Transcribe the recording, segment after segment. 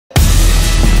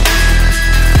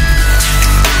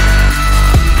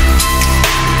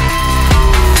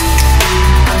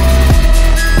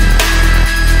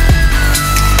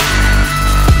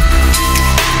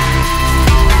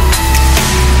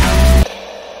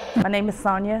My name is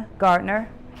Sonya Gardner,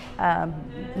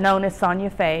 known as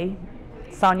Sonya Faye.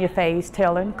 Sonya Faye's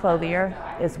Tailor and Clothier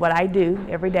is what I do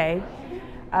every day.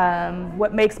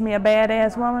 What makes me a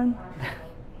badass woman?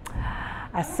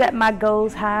 I set my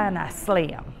goals high and I slay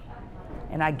them,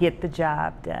 and I get the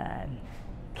job done.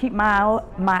 Keep my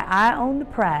eye on the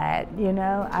prize, you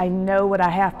know. I know what I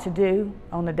have to do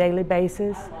on a daily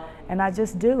basis, and I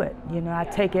just do it. You know, I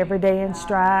take every day in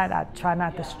stride. I try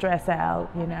not to stress out,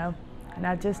 you know, and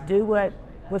I just do what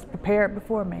was prepared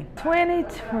before me.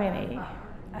 2020,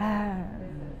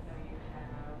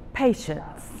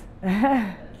 patience.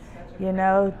 You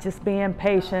know, just being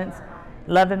patient,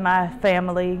 loving my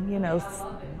family, you know,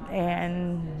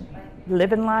 and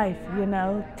living life, you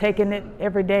know, taking it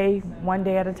every day, one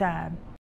day at a time.